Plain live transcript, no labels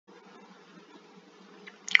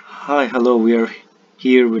Hi, hello. We are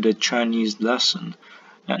here with a Chinese lesson,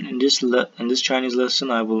 and in this Chinese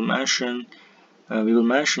lesson, I will mention we will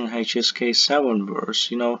mention HSK 7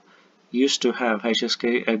 verse. Used to have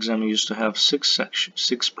HSK exam used to have six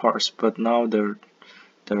parts, but now there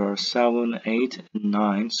are 7, 8, and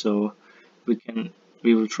 9. So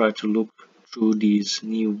we will try to look through these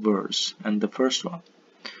new verse. And the first one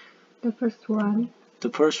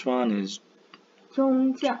is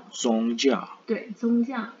宗教，宗教对，宗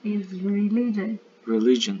教 is religion.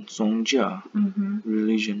 religion 宗教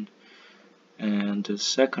religion. And the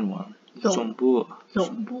second one 总部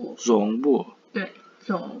对，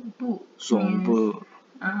总部 means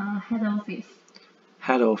head office.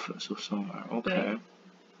 head office of somewhere. Okay.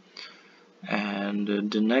 And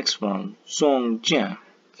the next one 总监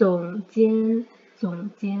总监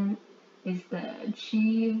is the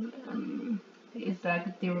chief, is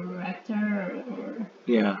like director or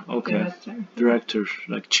director,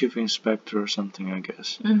 like chief inspector or something, I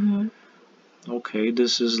guess. Okay,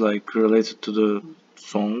 this is like related to the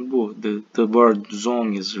总部. The word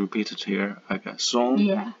总 is repeated here, I guess. 总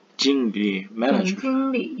经理 manager. 总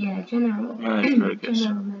经理 general manager, I guess.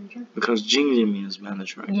 General manager. Because 经理 means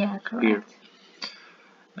manager, right? Yeah, correct. Here.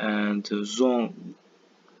 And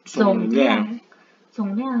总量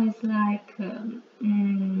is like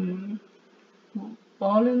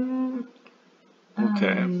volume.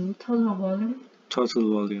 Okay. Total volume. Total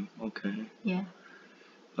volume. Okay. Yeah.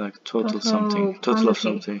 Like total something. Total of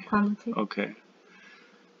something. Quantity. Okay.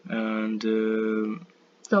 And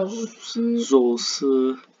走私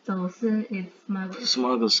is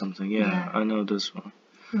smuggle something. Yeah, I know this one.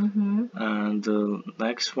 And the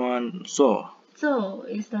next one 奏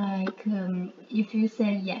is like if you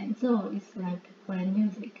say 演奏 it's like play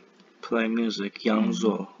music. Play music. 演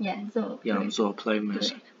奏play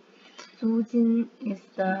music. 租金 is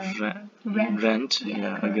the rent.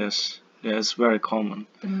 Yeah, I guess. Yeah, it's very common.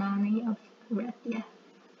 The money of rent. Yeah.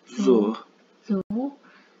 租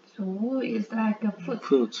is like a food.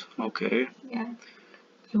 Food. Okay. Yeah.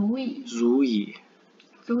 足以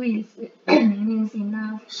is means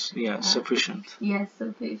enough. Yeah, sufficient. Yeah,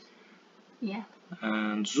 sufficient. Yeah.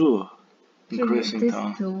 And 足 increasing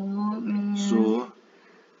tone. 足 means 足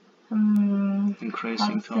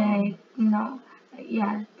increasing tone. No.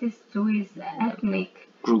 Yeah, this 足 is ethnic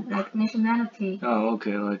group, like nationality. Oh,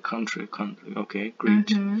 okay, like country. Okay,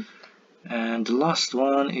 great. And the last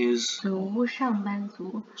one is 足上班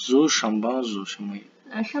族. 足上班族什么意思？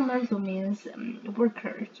上班族 means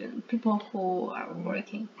workers, people who are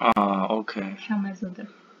working. Okay. 上班族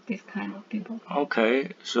this kind of people.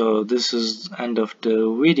 Okay, so this is end of the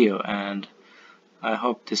video, and I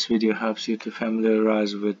hope this video helps you to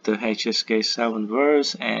familiarize with the HSK 7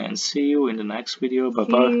 verse, and see you in the next video. Bye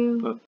bye.